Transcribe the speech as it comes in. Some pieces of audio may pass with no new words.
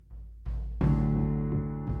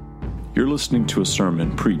You're listening to a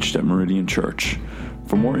sermon preached at Meridian Church.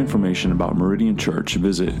 For more information about Meridian Church,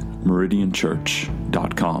 visit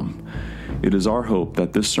meridianchurch.com. It is our hope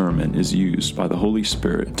that this sermon is used by the Holy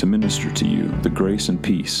Spirit to minister to you the grace and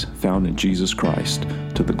peace found in Jesus Christ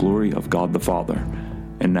to the glory of God the Father.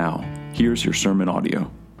 And now, here's your sermon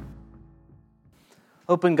audio.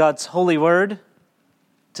 Open God's holy word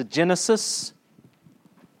to Genesis.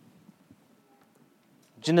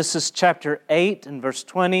 Genesis chapter 8 and verse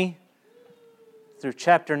 20 through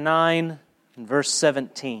chapter 9 and verse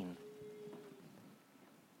 17.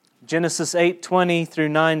 Genesis 8:20 through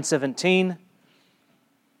 9:17.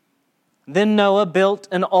 Then Noah built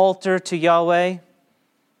an altar to Yahweh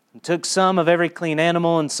and took some of every clean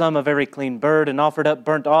animal and some of every clean bird and offered up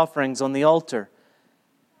burnt offerings on the altar.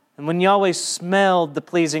 And when Yahweh smelled the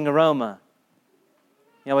pleasing aroma,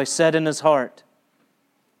 Yahweh said in his heart,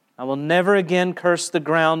 I will never again curse the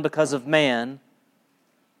ground because of man,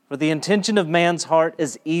 for the intention of man's heart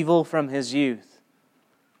is evil from his youth.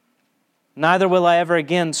 Neither will I ever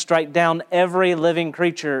again strike down every living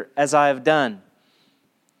creature as I have done.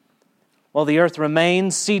 While the earth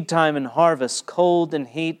remains, seed time and harvest, cold and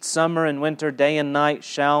heat, summer and winter, day and night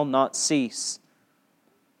shall not cease.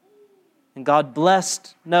 And God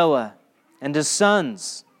blessed Noah and his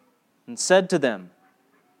sons and said to them,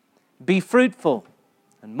 Be fruitful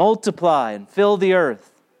and multiply and fill the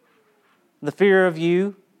earth. The fear of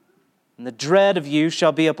you and the dread of you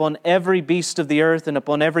shall be upon every beast of the earth and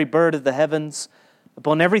upon every bird of the heavens,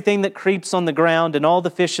 upon everything that creeps on the ground and all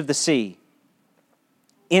the fish of the sea.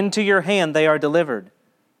 Into your hand they are delivered.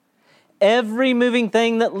 Every moving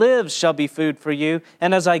thing that lives shall be food for you,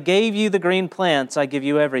 and as I gave you the green plants, I give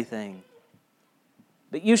you everything.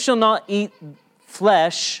 But you shall not eat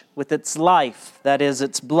flesh with its life, that is,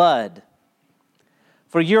 its blood.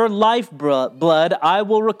 For your lifeblood,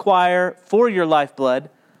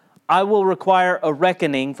 I will require a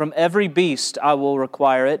reckoning. From every beast I will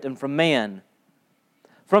require it, and from man.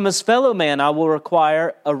 From his fellow man I will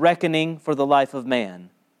require a reckoning for the life of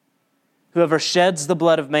man. Whoever sheds the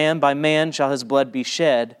blood of man, by man shall his blood be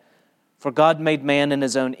shed, for God made man in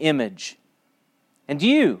his own image. And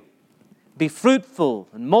you, be fruitful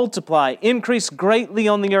and multiply, increase greatly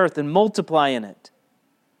on the earth and multiply in it.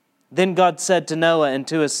 Then God said to Noah and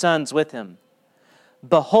to his sons with him,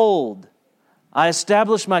 Behold, I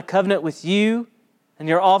establish my covenant with you and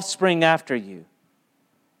your offspring after you,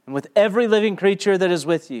 and with every living creature that is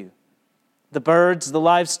with you. The birds, the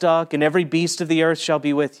livestock, and every beast of the earth shall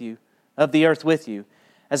be with you, of the earth with you.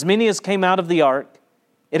 As many as came out of the ark,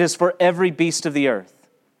 it is for every beast of the earth.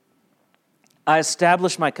 I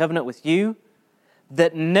establish my covenant with you,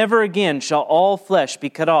 that never again shall all flesh be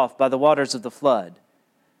cut off by the waters of the flood,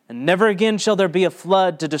 and never again shall there be a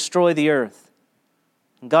flood to destroy the earth.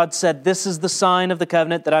 And God said, This is the sign of the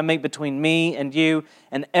covenant that I make between me and you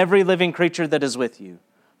and every living creature that is with you,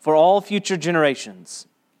 for all future generations.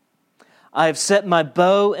 I have set my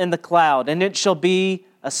bow in the cloud, and it shall be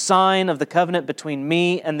a sign of the covenant between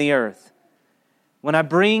me and the earth. When I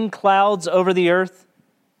bring clouds over the earth,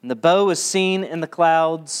 and the bow is seen in the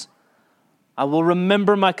clouds, I will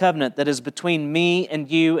remember my covenant that is between me and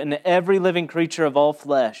you and every living creature of all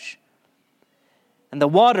flesh. And the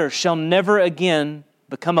water shall never again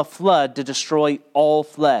become a flood to destroy all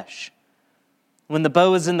flesh. When the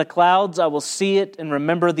bow is in the clouds, I will see it and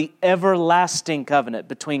remember the everlasting covenant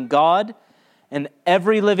between God and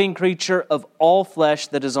every living creature of all flesh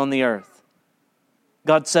that is on the earth.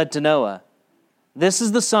 God said to Noah, This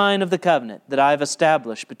is the sign of the covenant that I have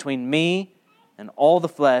established between me and all the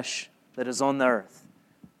flesh that is on the earth.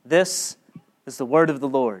 This is the word of the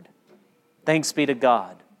Lord. Thanks be to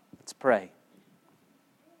God. Let's pray.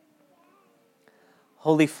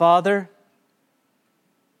 Holy Father,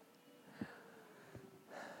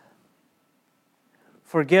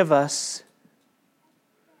 forgive us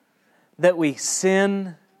that we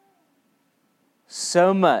sin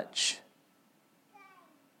so much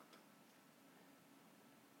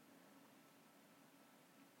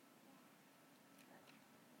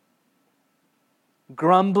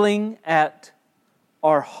grumbling at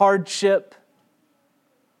our hardship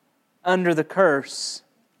under the curse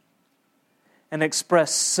and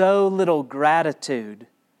express so little gratitude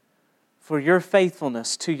for your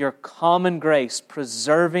faithfulness to your common grace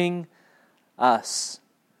preserving us.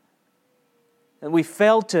 And we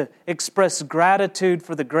fail to express gratitude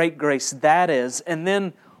for the great grace that is. And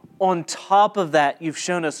then on top of that, you've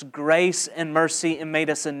shown us grace and mercy and made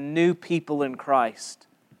us a new people in Christ.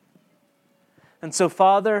 And so,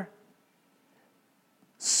 Father,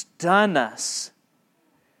 stun us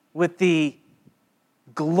with the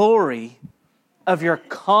glory of your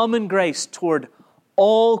common grace toward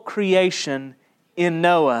all creation in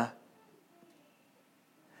Noah,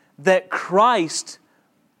 that Christ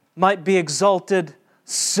might be exalted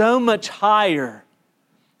so much higher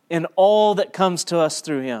in all that comes to us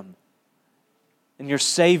through Him, in your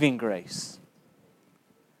saving grace.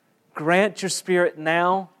 Grant your Spirit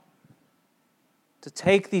now to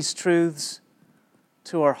take these truths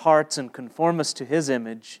to our hearts and conform us to His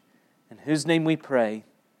image, in whose name we pray.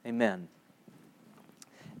 Amen.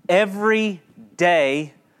 Every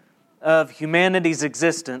day of humanity's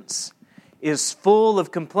existence is full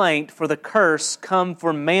of complaint for the curse come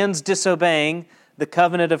from man's disobeying the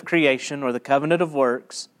covenant of creation or the covenant of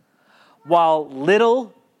works, while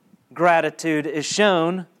little gratitude is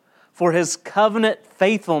shown for His covenant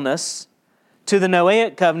faithfulness to the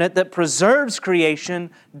Noahic covenant that preserves creation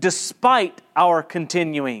despite our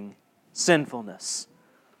continuing sinfulness.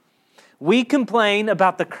 We complain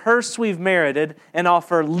about the curse we've merited and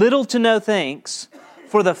offer little to no thanks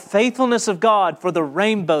for the faithfulness of God, for the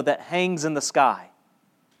rainbow that hangs in the sky.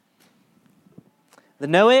 The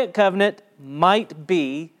Noahic covenant might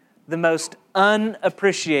be the most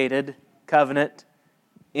unappreciated covenant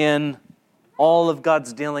in all of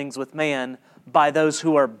God's dealings with man by those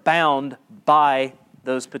who are bound by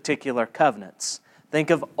those particular covenants. Think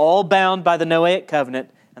of all bound by the Noahic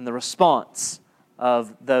covenant and the response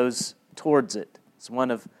of those towards it. It's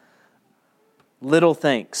one of little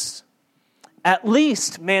thanks. At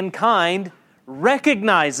least mankind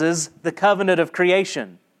recognizes the covenant of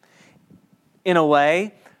creation, in a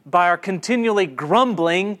way, by our continually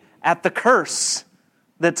grumbling at the curse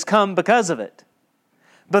that's come because of it.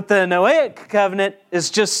 But the Noahic covenant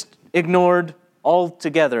is just ignored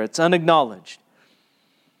altogether. It's unacknowledged.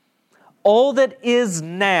 All that is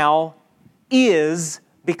now is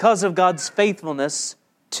because of God's faithfulness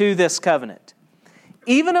to this covenant.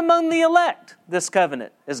 Even among the elect, this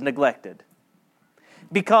covenant is neglected.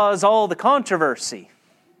 Because all the controversy,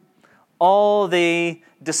 all the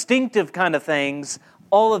distinctive kind of things,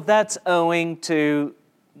 all of that's owing to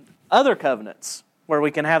other covenants where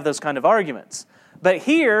we can have those kind of arguments. But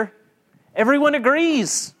here, everyone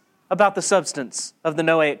agrees about the substance of the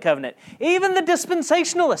Noahic covenant. Even the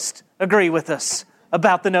dispensationalists agree with us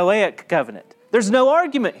about the Noahic covenant. There's no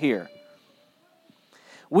argument here.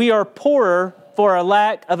 We are poorer for our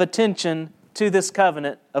lack of attention to this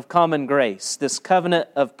covenant of common grace, this covenant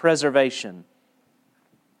of preservation.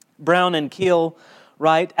 Brown and Keel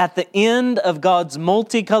write, "At the end of God's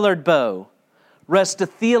multicolored bow rests a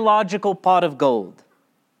theological pot of gold.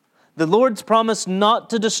 The Lord's promise not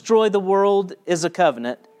to destroy the world is a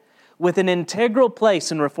covenant with an integral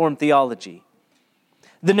place in Reformed theology.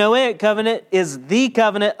 The Noahic covenant is the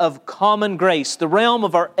covenant of common grace, the realm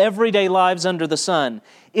of our everyday lives under the sun.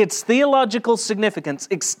 Its theological significance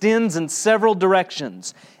extends in several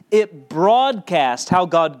directions. It broadcasts how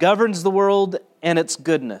God governs the world and its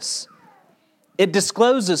goodness. It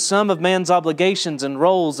discloses some of man's obligations and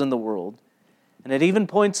roles in the world, and it even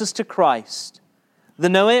points us to Christ. The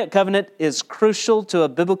Noahic covenant is crucial to a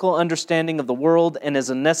biblical understanding of the world and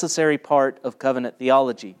is a necessary part of covenant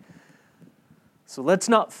theology." So let's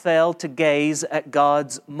not fail to gaze at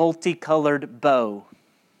God's multicolored bow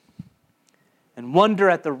and wonder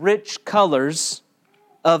at the rich colors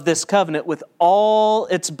of this covenant with all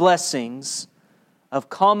its blessings of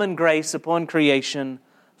common grace upon creation,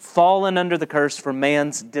 fallen under the curse for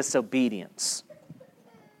man's disobedience.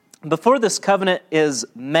 Before this covenant is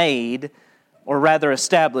made, or rather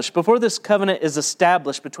established, before this covenant is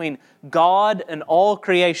established between God and all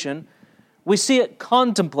creation, we see it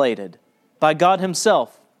contemplated by God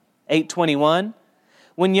Himself. 8:21,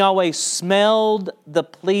 when Yahweh smelled the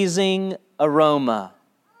pleasing aroma,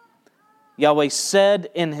 Yahweh said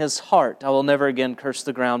in His heart, "I will never again curse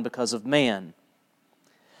the ground because of man."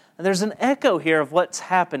 And there's an echo here of what's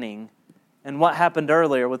happening and what happened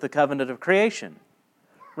earlier with the covenant of creation.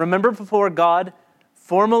 Remember, before God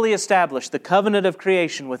formally established the covenant of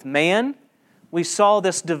creation with man, we saw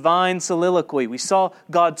this divine soliloquy. We saw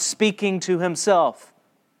God speaking to Himself.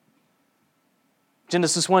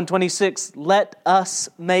 Genesis 1:26, "Let us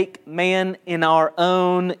make man in our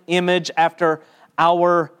own image after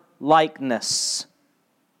our likeness."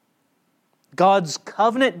 God's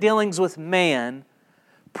covenant dealings with man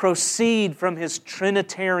proceed from His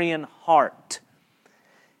Trinitarian heart,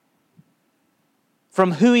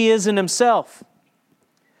 from who He is in Himself.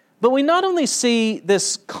 But we not only see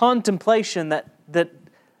this contemplation that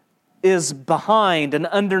is behind and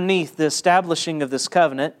underneath the establishing of this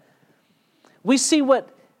covenant, we see what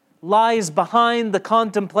lies behind the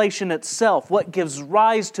contemplation itself, what gives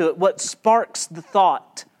rise to it, what sparks the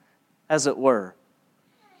thought, as it were.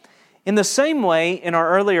 In the same way, in our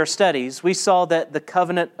earlier studies, we saw that the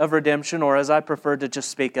covenant of redemption, or as I prefer to just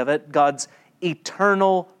speak of it, God's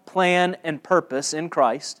eternal plan and purpose in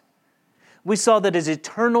Christ, we saw that His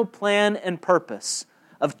eternal plan and purpose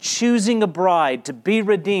of choosing a bride to be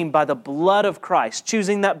redeemed by the blood of Christ,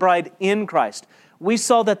 choosing that bride in Christ, we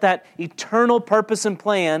saw that that eternal purpose and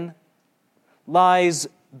plan lies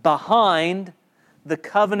behind the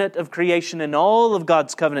covenant of creation and all of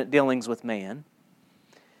God's covenant dealings with man.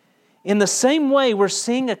 In the same way, we're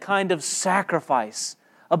seeing a kind of sacrifice,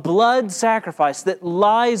 a blood sacrifice that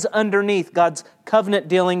lies underneath God's covenant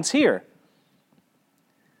dealings here.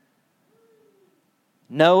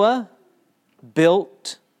 Noah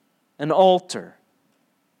built an altar.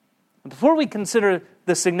 Before we consider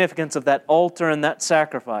the significance of that altar and that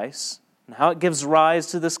sacrifice and how it gives rise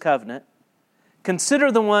to this covenant,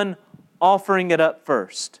 consider the one offering it up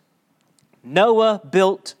first. Noah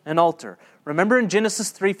built an altar. Remember in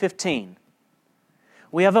Genesis 3:15,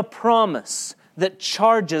 we have a promise that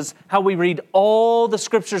charges how we read all the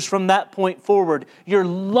Scriptures from that point forward. You're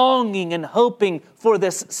longing and hoping for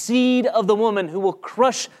this seed of the woman who will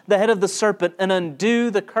crush the head of the serpent and undo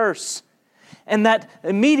the curse. And that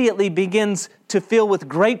immediately begins to fill with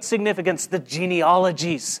great significance the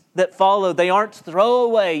genealogies that follow. They aren't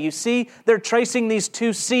throwaway. You see, they're tracing these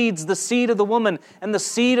two seeds, the seed of the woman and the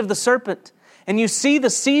seed of the serpent. And you see the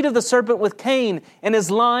seed of the serpent with Cain, and his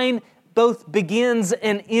line both begins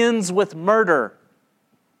and ends with murder.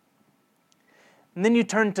 And then you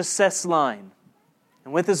turn to Seth's line.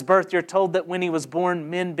 And with his birth, you're told that when he was born,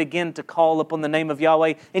 men begin to call upon the name of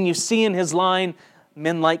Yahweh. And you see in his line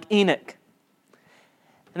men like Enoch.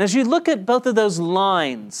 And as you look at both of those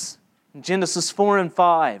lines, in Genesis 4 and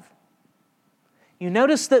 5, you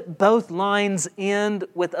notice that both lines end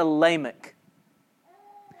with a Lamech.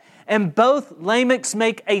 And both Lamechs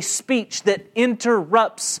make a speech that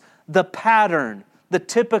interrupts the pattern, the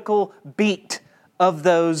typical beat of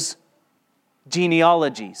those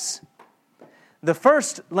genealogies. The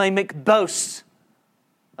first Lamech boasts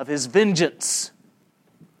of his vengeance.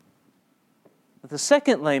 The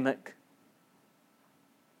second Lamech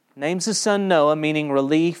names his son Noah, meaning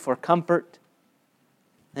relief or comfort.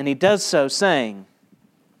 And he does so saying,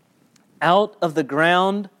 out of the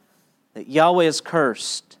ground that Yahweh has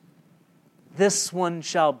cursed, this one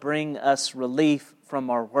shall bring us relief from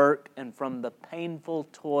our work and from the painful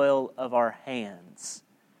toil of our hands.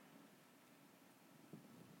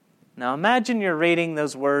 Now imagine you're reading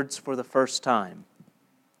those words for the first time.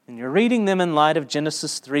 And you're reading them in light of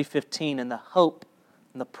Genesis 3:15 and the hope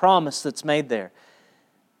and the promise that's made there.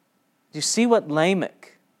 Do you see what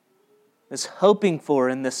Lamech is hoping for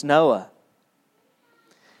in this Noah?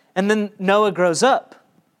 And then Noah grows up.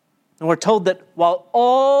 And we're told that while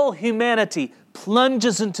all humanity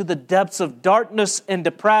plunges into the depths of darkness and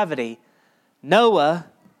depravity, Noah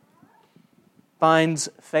finds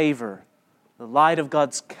favor. The light of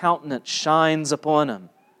God's countenance shines upon him.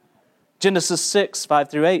 Genesis 6, 5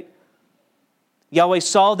 through 8. Yahweh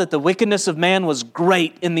saw that the wickedness of man was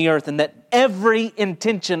great in the earth, and that every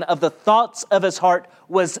intention of the thoughts of his heart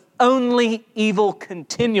was only evil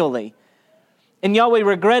continually. And Yahweh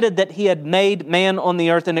regretted that he had made man on the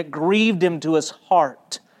earth, and it grieved him to his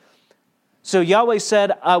heart. So Yahweh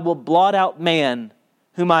said, I will blot out man,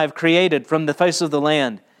 whom I have created from the face of the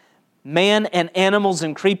land, man and animals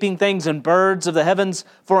and creeping things and birds of the heavens,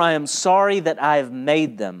 for I am sorry that I have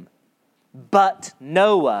made them. But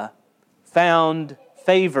Noah found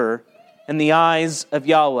favor in the eyes of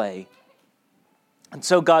Yahweh. And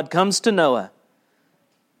so God comes to Noah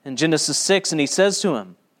in Genesis 6, and he says to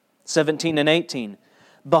him, 17 and 18,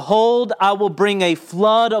 behold, I will bring a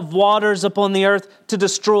flood of waters upon the earth to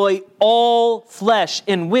destroy all flesh,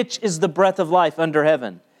 in which is the breath of life under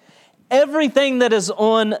heaven. Everything that is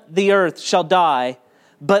on the earth shall die,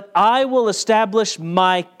 but I will establish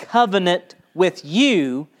my covenant with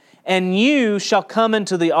you, and you shall come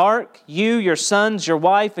into the ark, you, your sons, your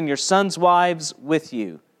wife, and your sons' wives with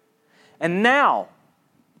you. And now,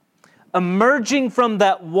 emerging from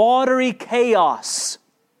that watery chaos,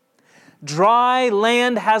 dry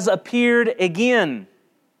land has appeared again.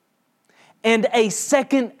 And a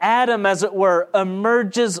second Adam, as it were,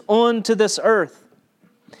 emerges onto this earth.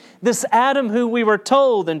 This Adam, who we were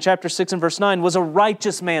told in chapter 6 and verse 9, was a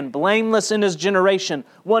righteous man, blameless in his generation,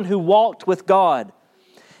 one who walked with God.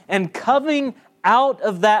 And coming out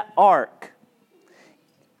of that ark,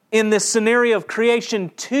 in this scenario of creation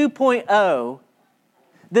 2.0,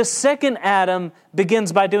 this second Adam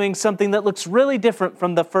begins by doing something that looks really different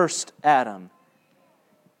from the first Adam.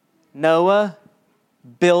 Noah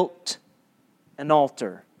built an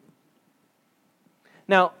altar.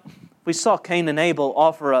 Now, we saw Cain and Abel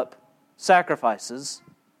offer up sacrifices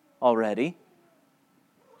already.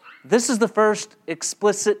 This is the first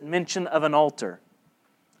explicit mention of an altar.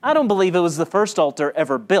 I don't believe it was the first altar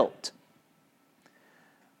ever built.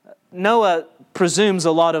 Noah presumes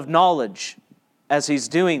a lot of knowledge as he's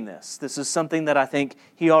doing this. This is something that I think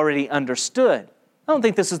he already understood. I don't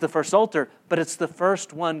think this is the first altar, but it's the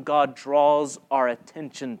first one God draws our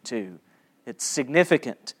attention to. It's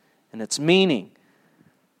significant in its meaning.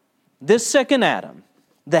 This second Adam,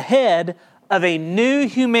 the head of a new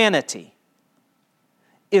humanity,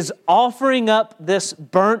 is offering up this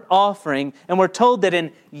burnt offering, and we're told that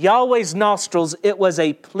in Yahweh's nostrils it was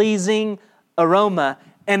a pleasing aroma,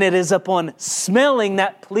 and it is upon smelling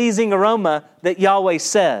that pleasing aroma that Yahweh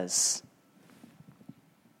says,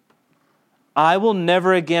 I will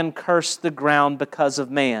never again curse the ground because of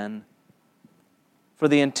man, for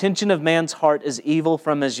the intention of man's heart is evil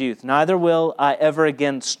from his youth. Neither will I ever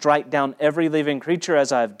again strike down every living creature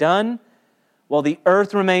as I have done, while the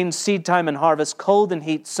earth remains seed time and harvest, cold and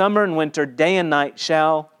heat, summer and winter, day and night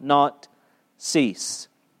shall not cease.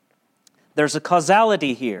 There's a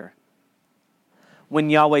causality here. When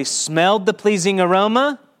Yahweh smelled the pleasing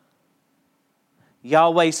aroma,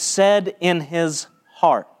 Yahweh said in His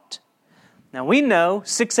heart. Now we know,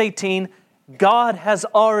 6:18, God has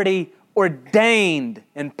already ordained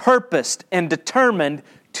and purposed and determined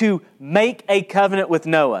to make a covenant with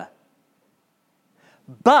Noah.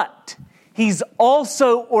 But He's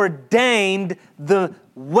also ordained the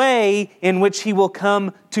way in which He will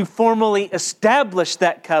come to formally establish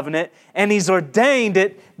that covenant, and He's ordained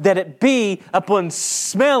it that it be upon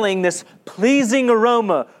smelling this pleasing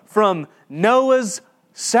aroma from Noah's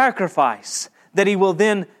sacrifice, that He will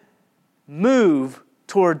then move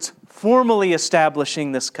towards formally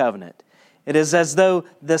establishing this covenant. It is as though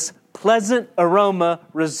this pleasant aroma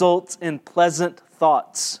results in pleasant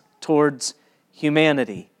thoughts towards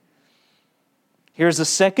humanity. Here's a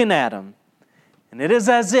second Adam, and it is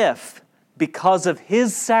as if, because of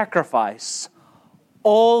His sacrifice,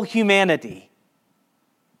 all humanity,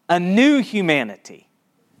 a new humanity,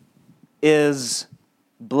 is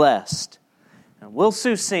blessed. And we'll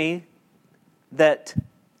soon see that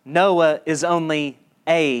Noah is only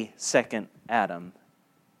a second Adam.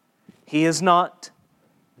 He is not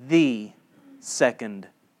the second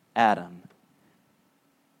Adam.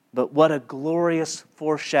 But what a glorious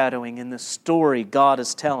foreshadowing in the story God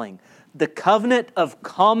is telling. The covenant of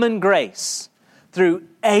common grace through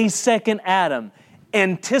a second Adam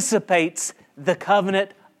anticipates the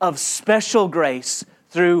covenant of special grace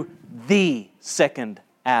through the second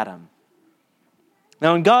Adam.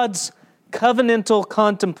 Now in God's covenantal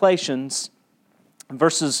contemplations,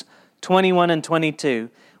 verses 21 and 22,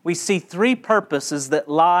 we see three purposes that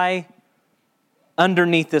lie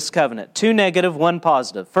underneath this covenant. Two negative, one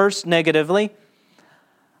positive. First, negatively,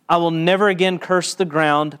 I will never again curse the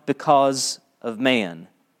ground because of man.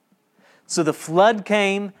 So the flood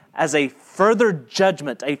came as a further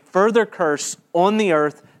judgment, a further curse on the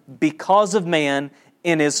earth because of man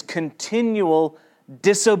in his continual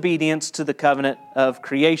disobedience to the covenant of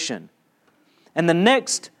creation. And the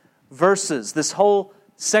next verses, this whole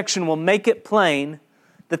section will make it plain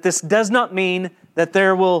that this does not mean that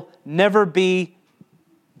there will never be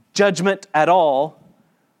judgment at all,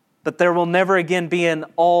 but there will never again be an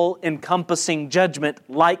all-encompassing judgment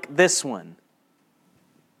like this one.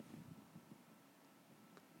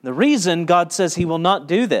 The reason God says He will not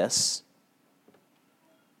do this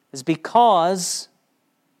is because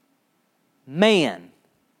man.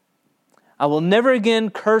 I will never again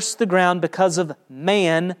curse the ground because of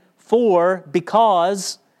man,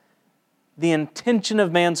 because the intention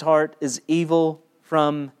of man's heart is evil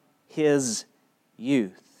from his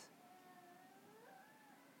youth.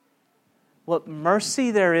 What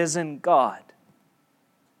mercy there is in God,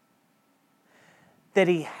 that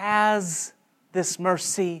He has this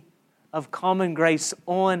mercy of common grace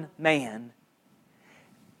on man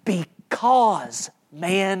because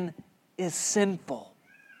man is sinful.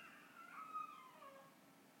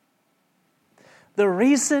 The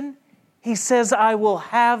reason He says, I will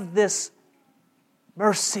have this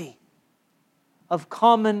mercy of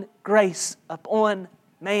common grace upon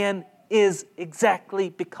man is exactly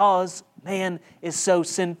because man is so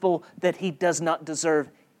sinful that he does not deserve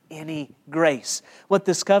any grace. What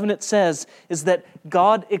this covenant says is that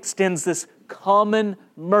God extends this common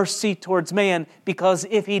mercy towards man because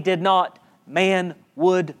if He did not, man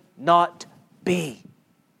would not be.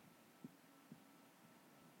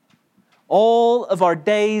 All of our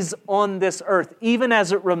days on this earth, even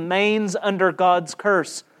as it remains under God's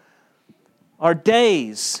curse, are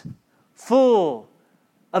days full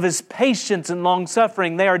of His patience and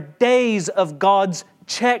long-suffering. They are days of God's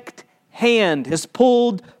checked hand, His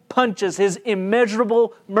pulled punches, His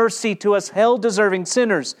immeasurable mercy to us hell-deserving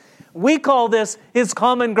sinners. We call this His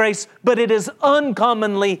common grace, but it is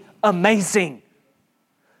uncommonly amazing.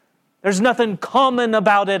 There's nothing common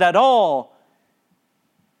about it at all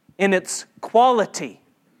in its quality.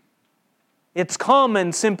 It's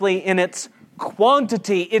common simply in its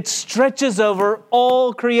quantity. It stretches over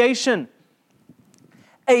all creation.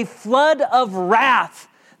 A flood of wrath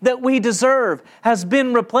that we deserve has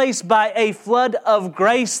been replaced by a flood of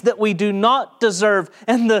grace that we do not deserve.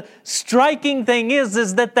 And the striking thing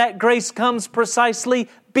is that grace comes precisely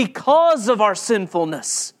because of our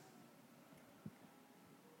sinfulness.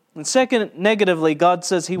 And second, negatively, God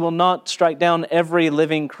says He will not strike down every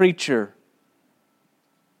living creature.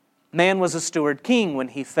 Man was a steward king. When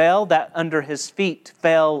he fell, that under his feet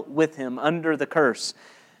fell with him under the curse.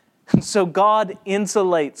 And so God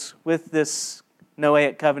insulates with this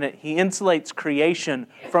Noahic covenant, He insulates creation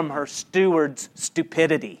from her steward's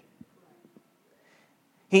stupidity.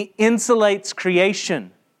 He insulates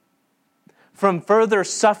creation from further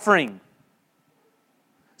suffering,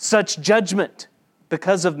 such judgment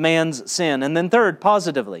because of man's sin. And then third,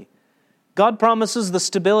 positively, God promises the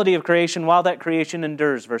stability of creation while that creation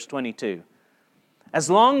endures, verse 22. As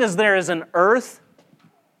long as there is an earth,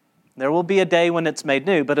 there will be a day when it's made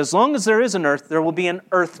new. But as long as there is an earth, there will be an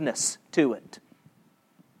earthness to it.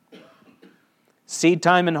 Seed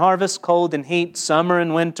time and harvest, cold and heat, summer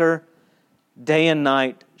and winter, day and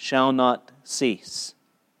night shall not cease.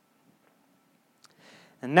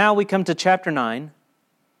 And now we come to chapter 9,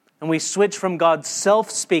 and we switch from God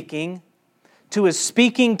self-speaking to His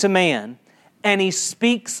speaking to man, and He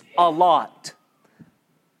speaks a lot.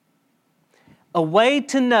 A way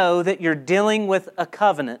to know that you're dealing with a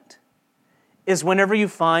covenant is whenever you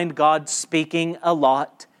find God speaking a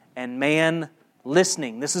lot and man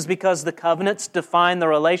listening. This is because the covenants define the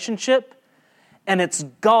relationship, and it's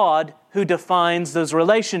God who defines those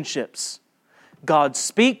relationships. God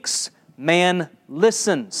speaks, man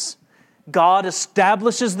listens. God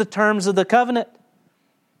establishes the terms of the covenant.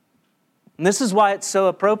 And this is why it's so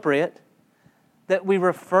appropriate that we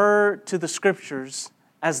refer to the Scriptures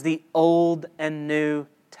as the Old and New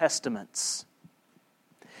Testaments.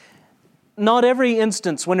 Not every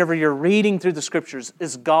instance, whenever you're reading through the Scriptures,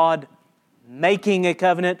 is God making a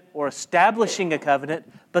covenant or establishing a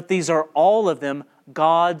covenant, but these are all of them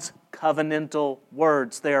God's covenantal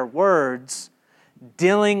words. They are words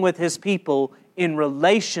dealing with His people in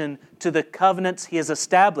relation to the covenants He has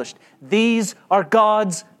established. These are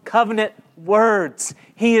God's covenant words.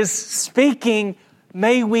 He is speaking.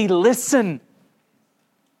 May we listen.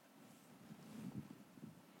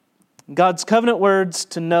 God's covenant words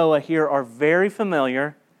to Noah here are very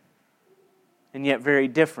familiar and yet very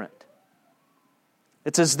different.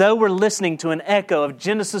 It's as though we're listening to an echo of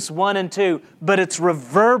Genesis 1 and 2, but it's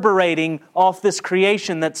reverberating off this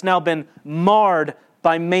creation that's now been marred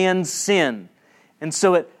by man's sin. And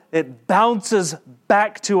so it bounces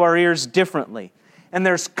back to our ears differently. And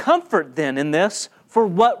there's comfort then in this for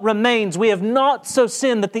what remains. We have not so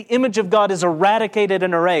sinned that the image of God is eradicated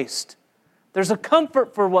and erased. There's a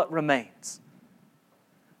comfort for what remains.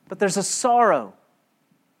 But there's a sorrow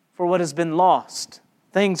for what has been lost.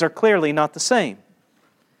 Things are clearly not the same.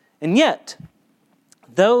 And yet,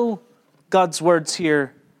 though God's words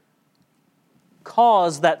here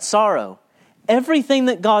cause that sorrow, everything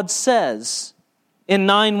that God says in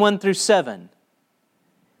 9:1 through 7,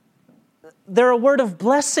 they're a word of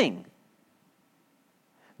blessing.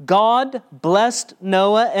 God blessed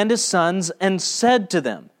Noah and his sons and said to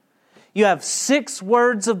them, you have 6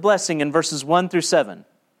 words of blessing in verses 1 through 7.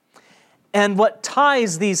 And what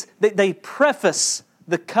ties these, they preface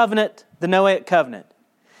the covenant, the Noahic covenant.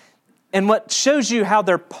 And what shows you how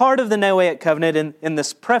they're part of the Noahic covenant in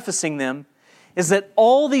this prefacing them is that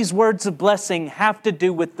all these words of blessing have to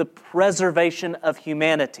do with the preservation of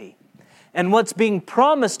humanity. And what's being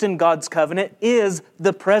promised in God's covenant is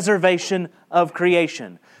the preservation of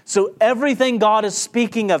creation. So everything God is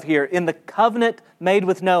speaking of here in the covenant made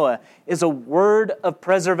with Noah is a word of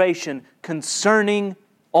preservation concerning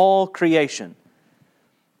all creation.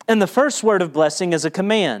 And the first word of blessing is a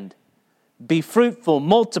command. Be fruitful,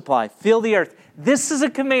 multiply, fill the earth. This is a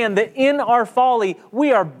command that in our folly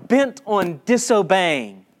we are bent on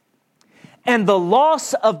disobeying. And the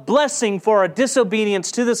loss of blessing for our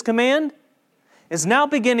disobedience to this command is now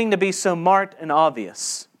beginning to be so marked and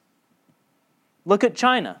obvious. Look at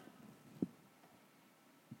China.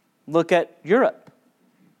 Look at Europe.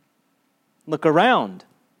 Look around.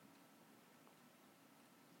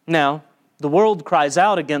 Now, the world cries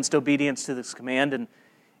out against obedience to this command and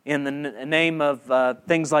in the name of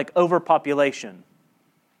things like overpopulation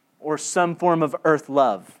or some form of earth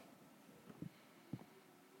love.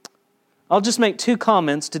 I'll just make 2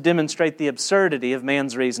 comments to demonstrate the absurdity of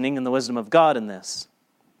man's reasoning and the wisdom of God in this.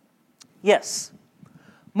 Yes,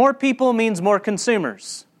 more people means more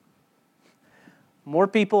consumers. More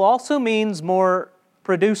people also means more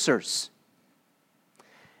producers.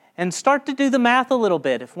 And start to do the math a little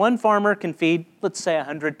bit. If one farmer can feed, let's say,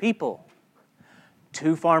 100 people,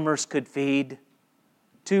 2 farmers could feed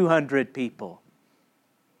 200 people.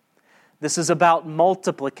 This is about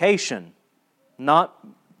multiplication, not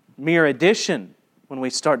mere addition when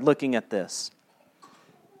we start looking at this.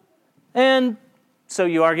 And so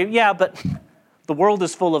you argue, yeah, but the world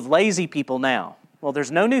is full of lazy people now. Well,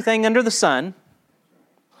 there's no new thing under the sun.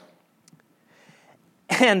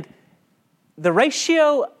 And the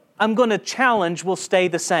ratio I'm going to challenge will stay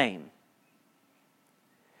the same.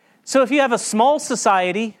 So if you have a small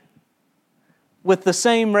society with the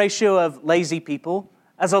same ratio of lazy people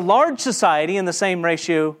as a large society in the same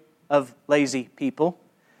ratio of lazy people,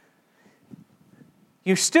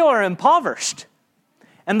 you still are impoverished.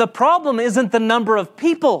 And the problem isn't the number of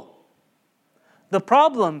people. The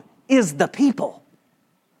problem is the people.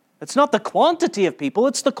 It's not the quantity of people,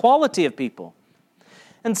 it's the quality of people.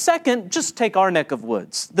 And second, just take our neck of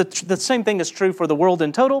woods. The same thing is true for the world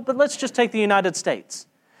in total, but let's just take the United States.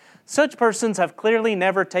 Such persons have clearly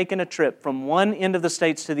never taken a trip from one end of the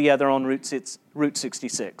states to the other on Route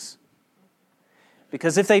 66.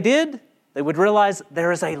 Because if they did, they would realize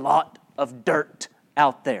there is a lot of dirt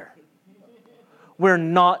out there. We're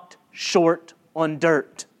not short on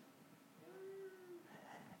dirt.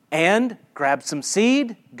 And grab some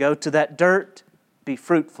seed, go to that dirt, be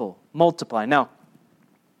fruitful, multiply. Now,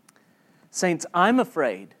 saints, I'm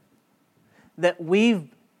afraid that we've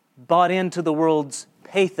bought into the world's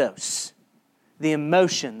pathos, the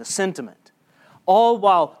emotion, the sentiment, all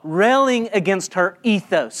while railing against her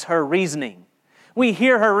ethos, her reasoning. We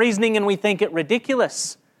hear her reasoning and we think it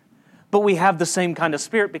ridiculous, but we have the same kind of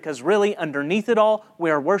spirit because really underneath it all, we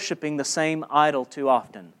are worshiping the same idol too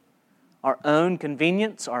often. Our own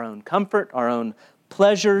convenience, our own comfort, our own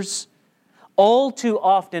pleasures. All too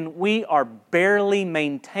often, we are barely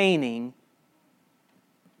maintaining,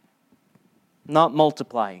 not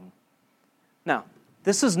multiplying. Now,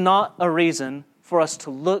 this is not a reason for us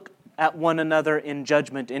to look at one another in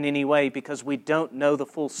judgment in any way because we don't know the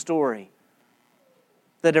full story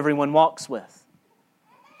that everyone walks with.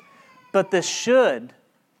 But this should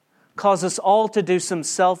cause us all to do some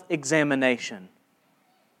self-examination.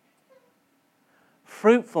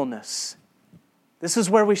 Fruitfulness. This is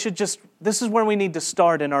where we need to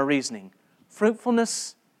start in our reasoning.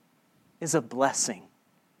 Fruitfulness is a blessing,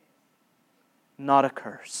 not a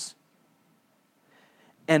curse.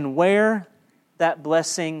 And where that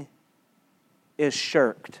blessing is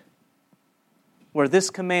shirked, where this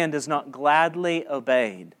command is not gladly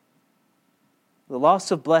obeyed, the loss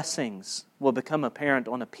of blessings will become apparent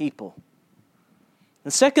on a people.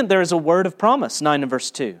 And second, there is a word of promise, 9 and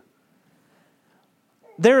verse 2.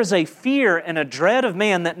 There is a fear and a dread of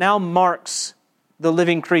man that now marks the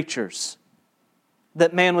living creatures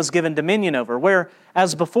that man was given dominion over,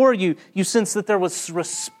 whereas before you sense that there was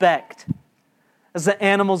respect. As the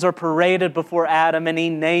animals are paraded before Adam and he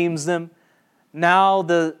names them, now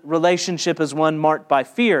the relationship is one marked by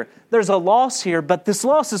fear. There's a loss here, but this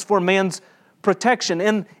loss is for man's protection.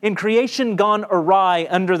 In creation gone awry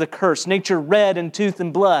under the curse, nature red in tooth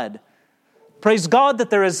and blood. Praise God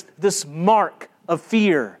that there is this mark of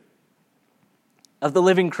fear of the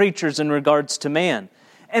living creatures in regards to man.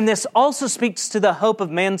 And this also speaks to the hope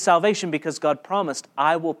of man's salvation because God promised,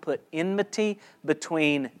 I will put enmity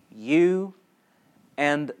between you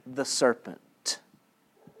and the serpent. It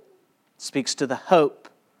speaks to the hope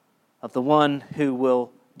of the one who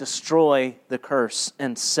will destroy the curse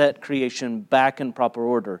and set creation back in proper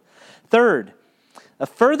order. Third, a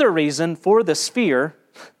further reason for this fear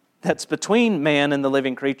that's between man and the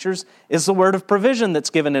living creatures is the word of provision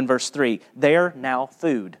that's given in verse 3. They're now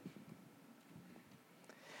food.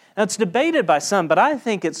 Now it's debated by some, but I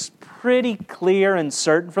think it's pretty clear and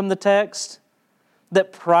certain from the text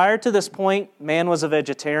that prior to this point, man was a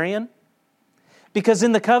vegetarian. Because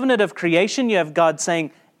in the covenant of creation, you have God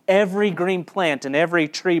saying, every green plant and every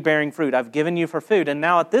tree bearing fruit I've given you for food. And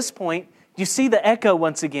now at this point, you see the echo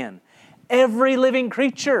once again. Every living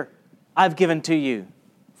creature I've given to you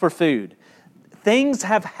for food. Things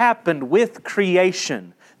have happened with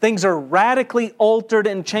creation. Things are radically altered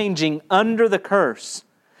and changing under the curse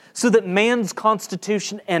so that man's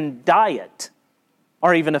constitution and diet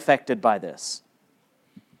are even affected by this.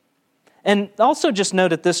 And also just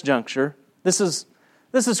note at this juncture, this is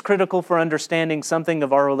This is critical for understanding something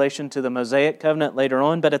of our relation to the Mosaic covenant later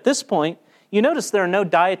on, but at this point, you notice there are no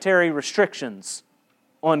dietary restrictions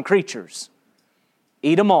on creatures.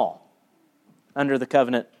 Eat them all under the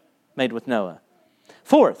covenant made with Noah.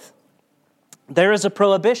 Fourth, there is a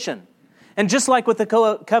prohibition. And just like with the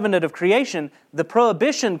covenant of creation, the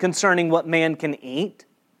prohibition concerning what man can eat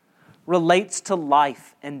relates to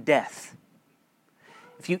life and death.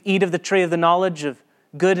 If you eat of the tree of the knowledge of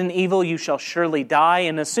good and evil, you shall surely die.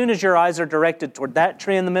 And as soon as your eyes are directed toward that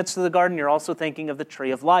tree in the midst of the garden, you're also thinking of the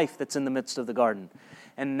tree of life that's in the midst of the garden.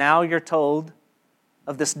 And now you're told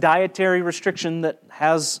of this dietary restriction that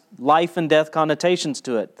has life and death connotations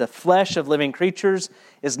to it. The flesh of living creatures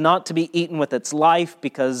is not to be eaten with its life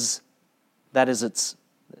because that is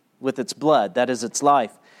with its blood, that is its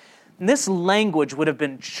life. And this language would have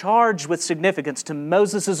been charged with significance to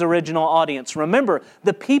Moses' original audience. Remember,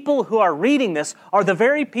 the people who are reading this are the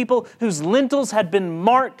very people whose lintels had been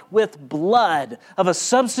marked with blood of a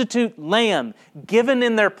substitute lamb given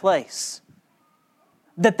in their place,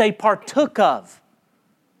 that they partook of.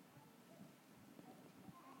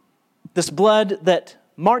 This blood that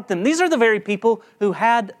marked them. These are the very people who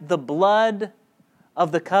had the blood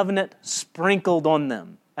of the covenant sprinkled on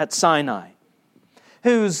them at Sinai,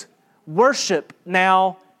 whose worship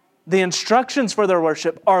now, the instructions for their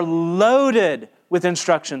worship are loaded with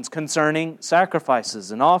instructions concerning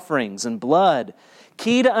sacrifices and offerings and blood.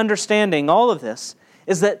 Key to understanding all of this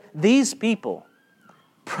is that these people,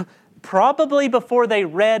 probably before they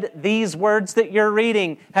read these words that you're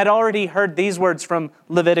reading, had already heard these words from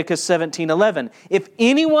Leviticus 17:11. If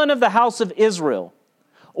anyone of the house of Israel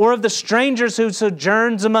or of the strangers who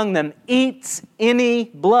sojourns among them eats any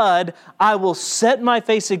blood, I will set my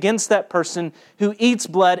face against that person who eats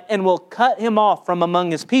blood and will cut him off from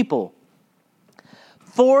among his people.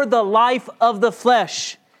 For the life of the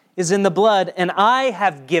flesh is in the blood, and I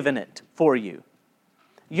have given it for you.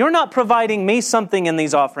 You're not providing me something in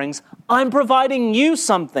these offerings. I'm providing you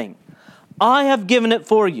something. I have given it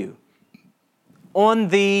for you on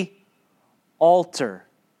the altar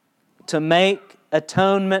to make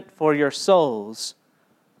atonement for your souls,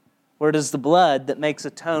 for it is the blood that makes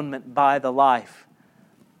atonement by the life.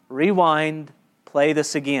 Rewind, play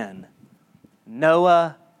this again.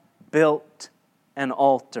 Noah built an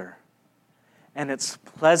altar, and its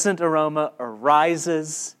pleasant aroma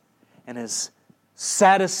arises and is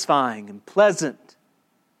satisfying and pleasant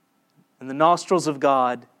in the nostrils of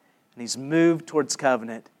God, and he's moved towards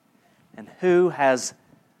covenant. And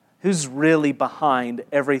who's really behind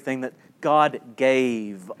everything that God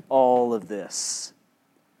gave all of this?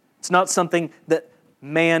 It's not something that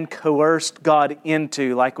man coerced God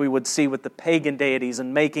into, like we would see with the pagan deities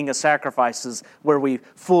and making of sacrifices where we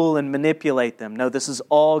fool and manipulate them. No, this is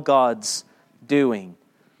all God's doing.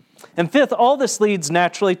 And fifth, all this leads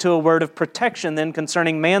naturally to a word of protection then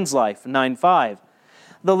concerning man's life, 9:5.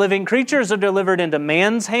 The living creatures are delivered into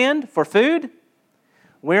man's hand for food.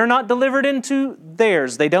 We're not delivered into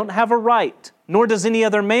theirs. They don't have a right, nor does any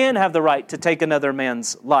other man have the right to take another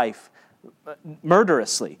man's life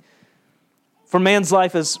murderously. For man's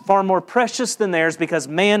life is far more precious than theirs because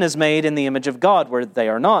man is made in the image of God, where they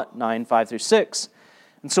are not, 9:5-6.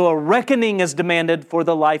 And so a reckoning is demanded for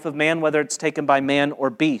the life of man, whether it's taken by man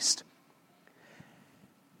or beast.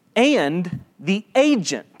 And the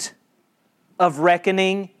agent of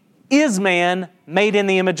reckoning is man made in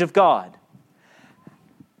the image of God.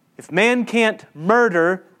 If man can't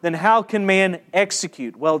murder, then how can man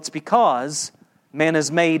execute? Well, it's because man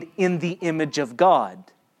is made in the image of God.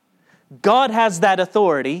 God has that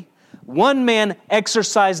authority. One man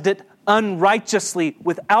exercised it unrighteously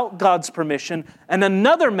without God's permission, and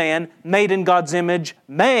another man made in God's image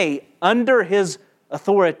may, under his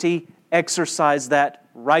authority, exercise that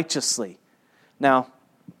righteously. Now,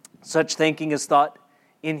 such thinking is thought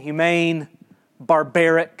inhumane,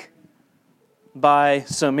 barbaric by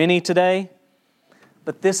so many today,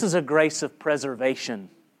 but this is a grace of preservation.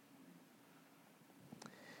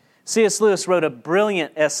 C.S. Lewis wrote a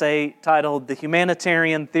brilliant essay titled The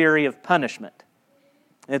Humanitarian Theory of Punishment.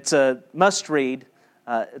 It's a must-read.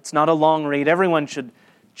 It's not a long read. Everyone should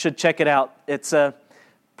check it out. It's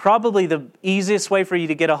probably the easiest way for you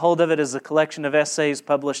to get a hold of it is a collection of essays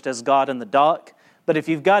published as God in the Dock. But if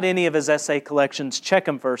you've got any of his essay collections, check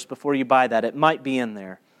them first before you buy that. It might be in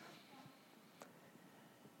there.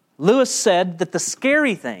 Lewis said that the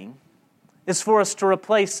scary thing is for us to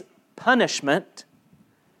replace punishment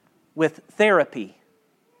with therapy.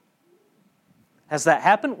 Has that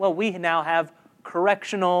happened? Well, we now have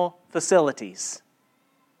correctional facilities.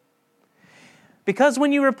 Because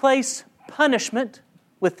when you replace punishment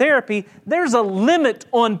with therapy, there's a limit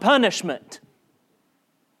on punishment.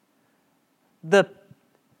 the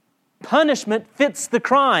punishment fits the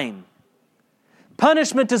crime.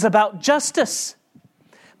 Punishment is about justice.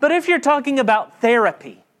 But if you're talking about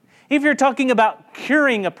therapy, if you're talking about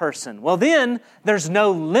curing a person, well then there's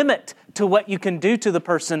no limit to what you can do to the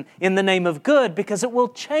person in the name of good, because it will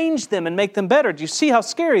change them and make them better. Do you see how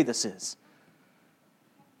scary this is?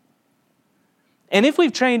 And if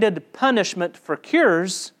we've traded punishment for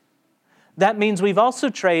cures, that means we've also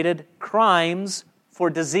traded crimes for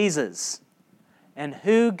diseases. And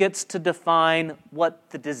who gets to define what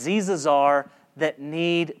the diseases are that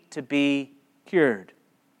need to be cured?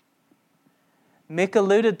 Mick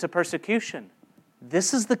alluded to persecution.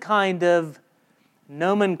 This is the kind of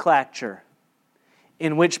nomenclature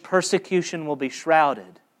in which persecution will be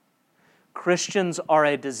shrouded. Christians are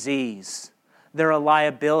a disease. They're a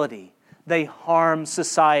liability. They harm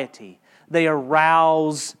society. They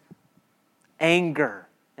arouse anger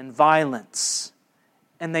and violence.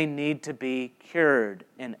 And they need to be cured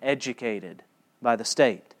and educated by the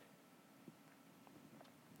state.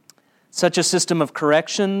 Such a system of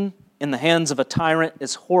correction in the hands of a tyrant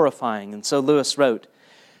is horrifying. And so Lewis wrote,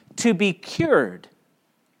 to be cured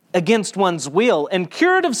against one's will and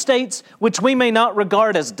cured of states which we may not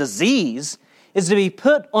regard as disease is to be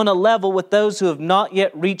put on a level with those who have not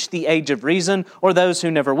yet reached the age of reason or those who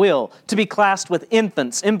never will, to be classed with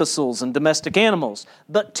infants, imbeciles, and domestic animals,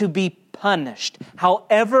 but to be punished,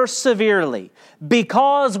 however severely,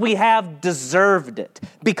 because we have deserved it,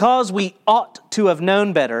 because we ought to have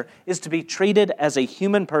known better, is to be treated as a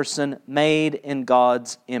human person made in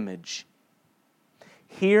God's image.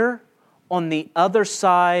 Here, on the other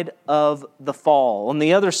side of the fall, on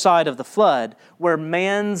the other side of the flood, where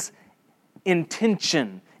man's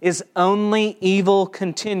intention is only evil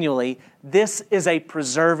continually, this is a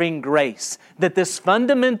preserving grace, that this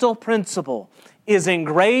fundamental principle is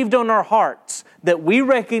engraved on our hearts, that we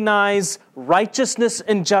recognize righteousness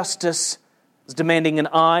and justice as demanding an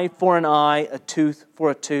eye for an eye, a tooth for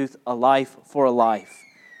a tooth, a life for a life.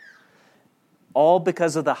 All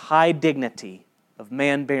because of the high dignity of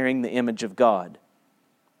man bearing the image of God.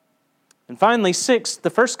 And finally, sixth, the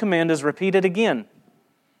first command is repeated again.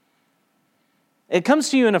 It comes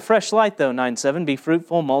to you in a fresh light, though, 9:7, be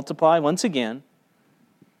fruitful, multiply, once again.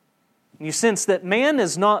 You sense that man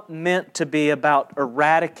is not meant to be about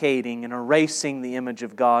eradicating and erasing the image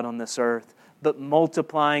of God on this earth, but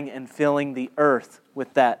multiplying and filling the earth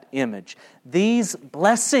with that image. These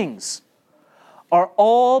blessings are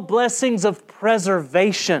all blessings of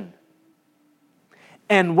preservation.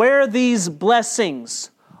 And where these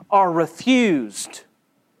blessings are refused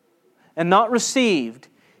and not received,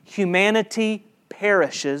 humanity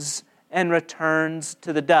perishes and returns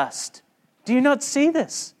to the dust. Do you not see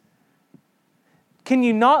this? Can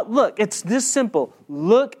you not look? It's this simple.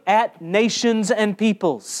 Look at nations and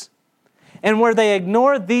peoples. And where they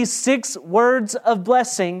ignore these 6 words of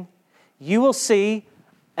blessing, you will see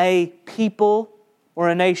a people or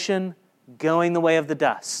a nation going the way of the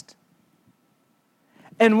dust.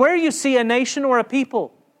 And where you see a nation or a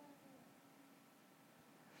people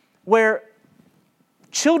where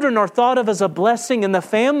children are thought of as a blessing and the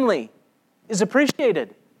family is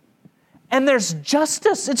appreciated, and there's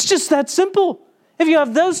justice, it's just that simple. If you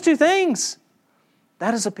have those 2 things,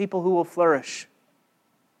 that is a people who will flourish.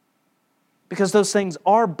 Because those things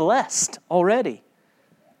are blessed already.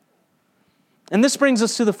 And this brings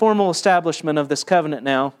us to the formal establishment of this covenant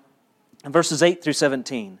now, in verses 8 through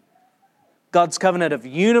 17. God's covenant of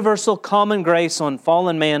universal common grace on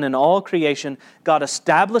fallen man and all creation. God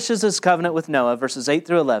establishes His covenant with Noah, verses 8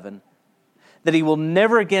 through 11, that He will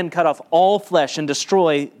never again cut off all flesh and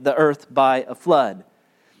destroy the earth by a flood.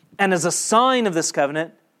 And as a sign of this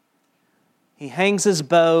covenant, He hangs His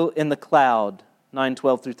bow in the cloud,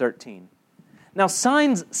 9:12 through 13. Now,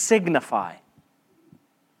 signs signify.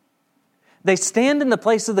 They stand in the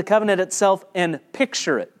place of the covenant itself and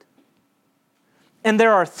picture it. And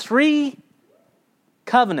there are 3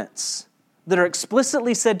 covenants that are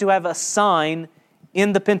explicitly said to have a sign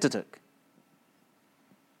in the Pentateuch.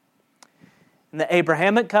 In the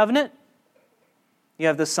Abrahamic covenant, you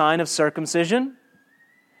have the sign of circumcision.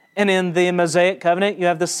 And in the Mosaic covenant, you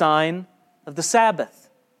have the sign of the Sabbath.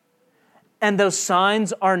 And those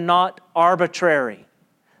signs are not arbitrary.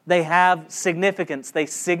 They have significance. They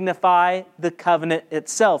signify the covenant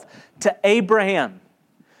itself. To Abraham,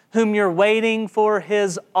 whom you're waiting for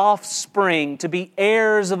his offspring to be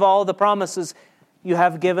heirs of all the promises, you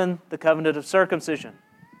have given the covenant of circumcision.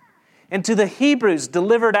 And to the Hebrews,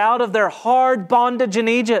 delivered out of their hard bondage in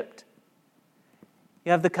Egypt,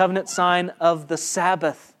 you have the covenant sign of the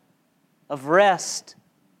Sabbath, of rest.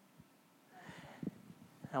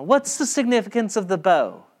 Now, what's the significance of the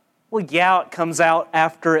bow? Well, yeah, it comes out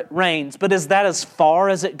after it rains, but is that as far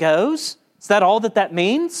as it goes? Is that all that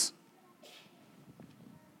means?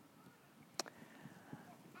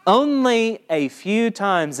 Only a few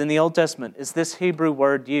times in the Old Testament is this Hebrew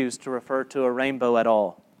word used to refer to a rainbow at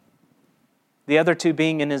all. The other two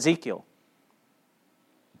being in Ezekiel.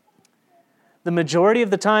 The majority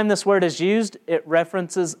of the time this word is used, it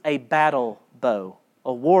references a battle bow,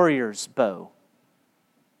 a warrior's bow.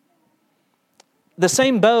 The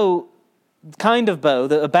same bow, kind of bow,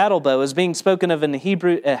 a battle bow, is being spoken of in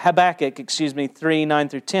Habakkuk 3, 9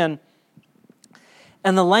 through 10.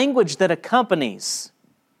 And the language that accompanies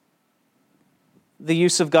the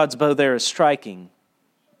use of God's bow there is striking.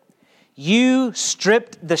 You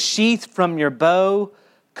stripped the sheath from your bow,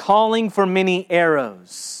 calling for many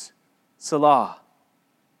arrows. Selah.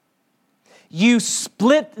 You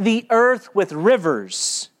split the earth with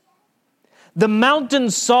rivers. The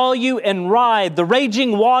mountains saw you and writhed. The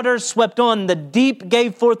raging waters swept on. The deep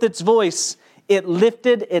gave forth its voice. It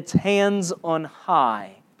lifted its hands on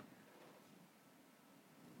high.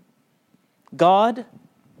 God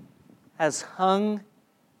has hung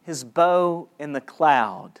His bow in the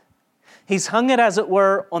cloud. He's hung it, as it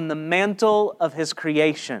were, on the mantle of His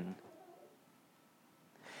creation.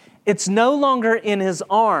 It's no longer in His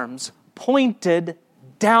arms, pointed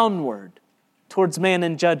downward towards man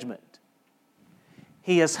in judgment.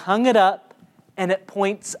 He has hung it up, and it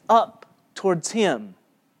points up towards Him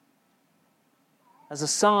as a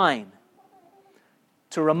sign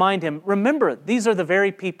to remind Him, remember, these are the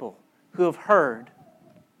very people who have heard,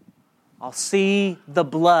 I'll see the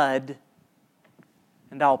blood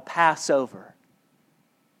and I'll pass over.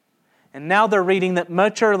 And now they're reading that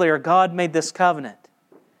much earlier God made this covenant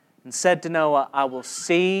and said to Noah, I will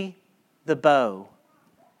see the bow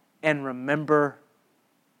and remember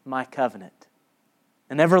my covenant.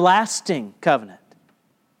 An everlasting covenant.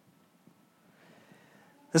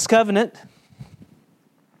 This covenant,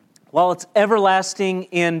 while it's everlasting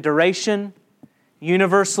in duration,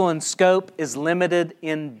 universal in scope, is limited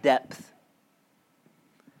in depth.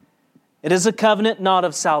 It is a covenant not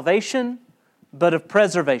of salvation, but of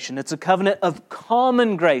preservation. It's a covenant of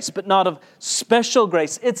common grace, but not of special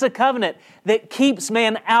grace. It's a covenant that keeps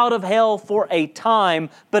man out of hell for a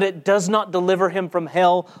time, but it does not deliver him from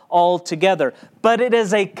hell altogether. But it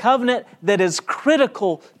is a covenant that is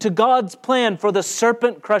critical to God's plan for the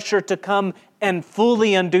serpent crusher to come and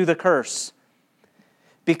fully undo the curse.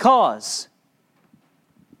 Because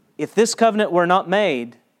if this covenant were not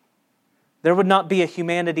made, there would not be a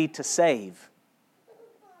humanity to save.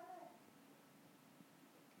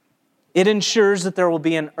 It ensures that there will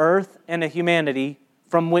be an earth and a humanity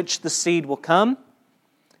from which the seed will come.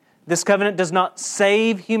 This covenant does not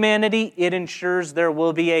save humanity. It ensures there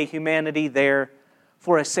will be a humanity there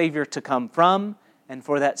for a Savior to come from and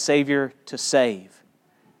for that Savior to save.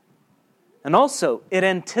 And also, it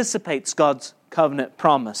anticipates God's covenant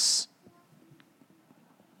promise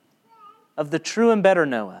of the true and better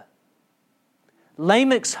Noah.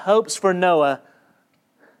 Lamech's hopes for Noah,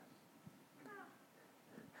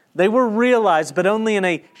 they were realized, but only in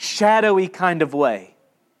a shadowy kind of way.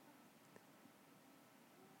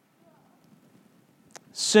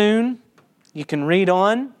 Soon, you can read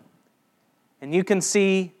on, and you can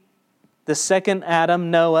see the second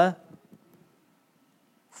Adam, Noah,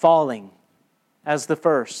 falling as the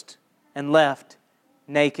first and left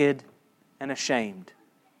naked and ashamed.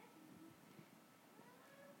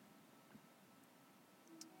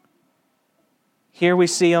 Here we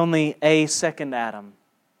see only a second Adam,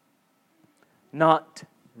 not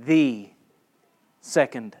the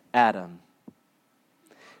second Adam.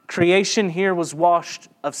 Creation here was washed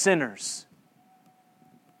of sinners,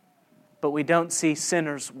 but we don't see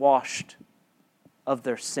sinners washed of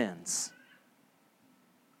their sins.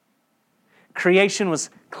 Creation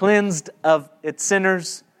was cleansed of its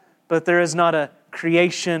sinners, but there is not a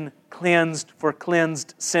creation cleansed for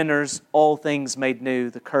cleansed sinners, all things made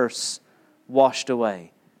new, the curse washed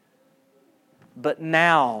away. But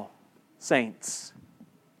now, saints,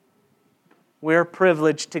 we're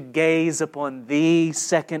privileged to gaze upon the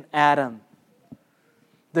second Adam,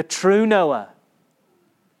 the true Noah,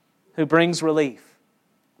 who brings relief,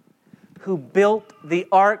 who built the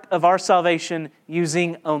ark of our salvation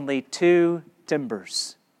using only 2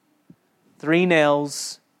 timbers, 3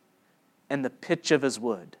 nails, and the pitch of his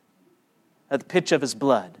wood, the pitch of his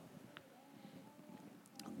blood.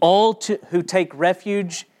 All who take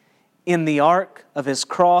refuge in the ark of His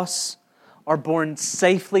cross are borne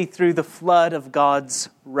safely through the flood of God's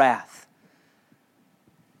wrath.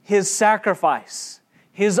 His sacrifice,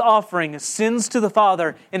 His offering ascends to the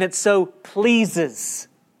Father, and it so pleases,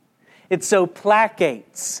 it so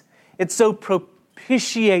placates, it so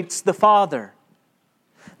propitiates the Father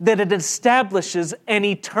that it establishes an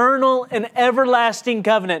eternal and everlasting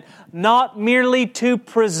covenant, not merely to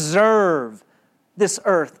preserve this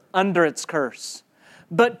earth under its curse,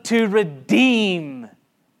 but to redeem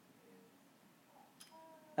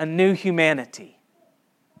a new humanity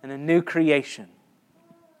and a new creation.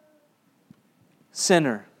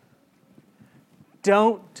 Sinner,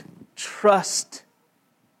 don't trust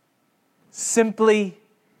simply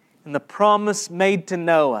in the promise made to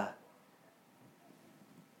Noah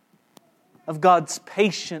of God's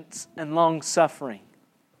patience and long-suffering.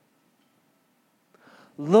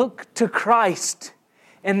 Look to Christ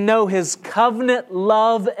and know His covenant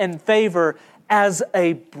love and favor as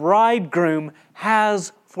a bridegroom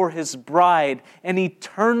has for his bride, an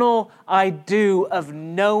eternal I do of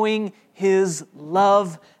knowing His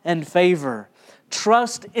love and favor.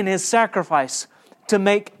 Trust in His sacrifice to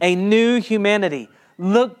make a new humanity.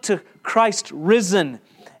 Look to Christ risen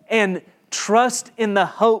and trust in the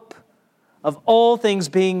hope of all things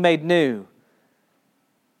being made new.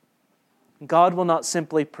 God will not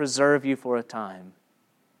simply preserve you for a time.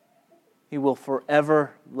 He will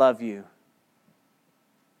forever love you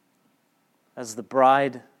as the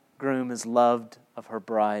bridegroom is loved of her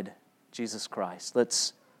bride, Jesus Christ.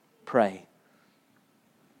 Let's pray.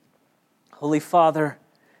 Holy Father,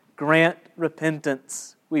 grant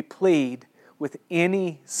repentance, we plead, with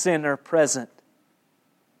any sinner present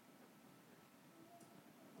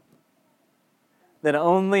that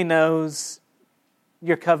only knows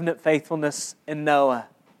your covenant faithfulness in Noah,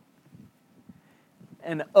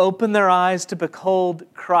 and open their eyes to behold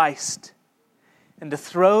Christ and to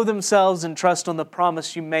throw themselves in trust on the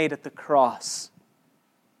promise you made at the cross.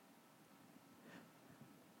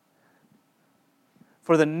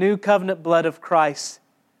 For the new covenant blood of Christ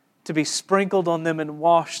to be sprinkled on them and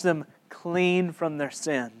wash them clean from their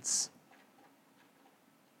sins.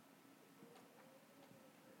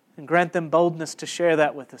 And grant them boldness to share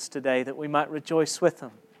that with us today, that we might rejoice with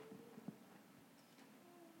them.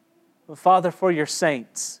 Well, Father, for your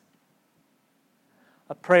saints,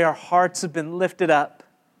 I pray our hearts have been lifted up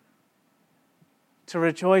to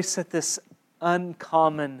rejoice at this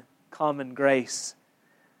common grace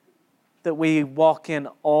that we walk in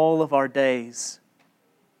all of our days,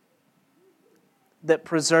 that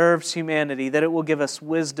preserves humanity, that it will give us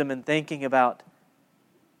wisdom in thinking about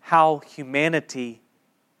how humanity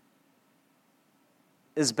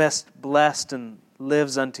is best blessed and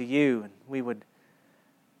lives unto you. And we would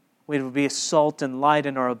be a salt and light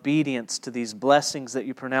in our obedience to these blessings that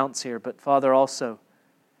you pronounce here. But Father, also,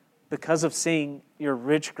 because of seeing your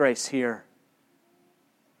rich grace here,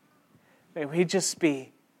 may we just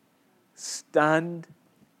be stunned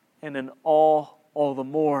and in awe all the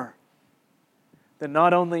more that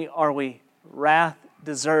not only are we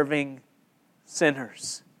wrath-deserving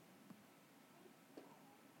sinners,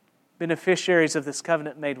 beneficiaries of this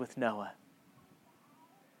covenant made with Noah,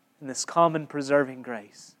 and this common preserving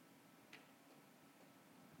grace.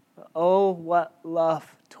 But oh, what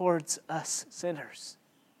love towards us sinners,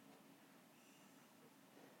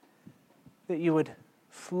 that you would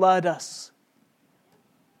flood us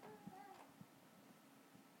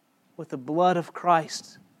with the blood of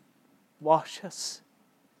Christ, wash us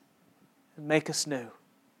and make us new.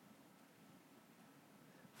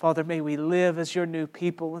 Father, may we live as your new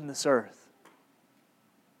people in this earth,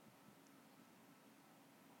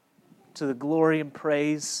 to the glory and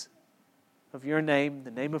praise of your name, the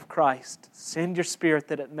name of Christ. Send your Spirit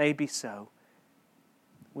that it may be so.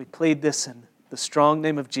 We plead this in the strong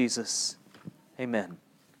name of Jesus. Amen.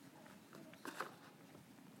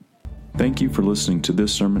 Thank you for listening to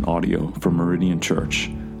this sermon audio from Meridian Church.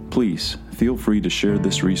 Please feel free to share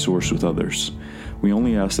this resource with others. We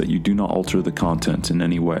only ask that you do not alter the content in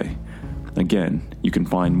any way. Again, you can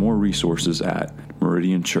find more resources at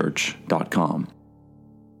meridianchurch.com.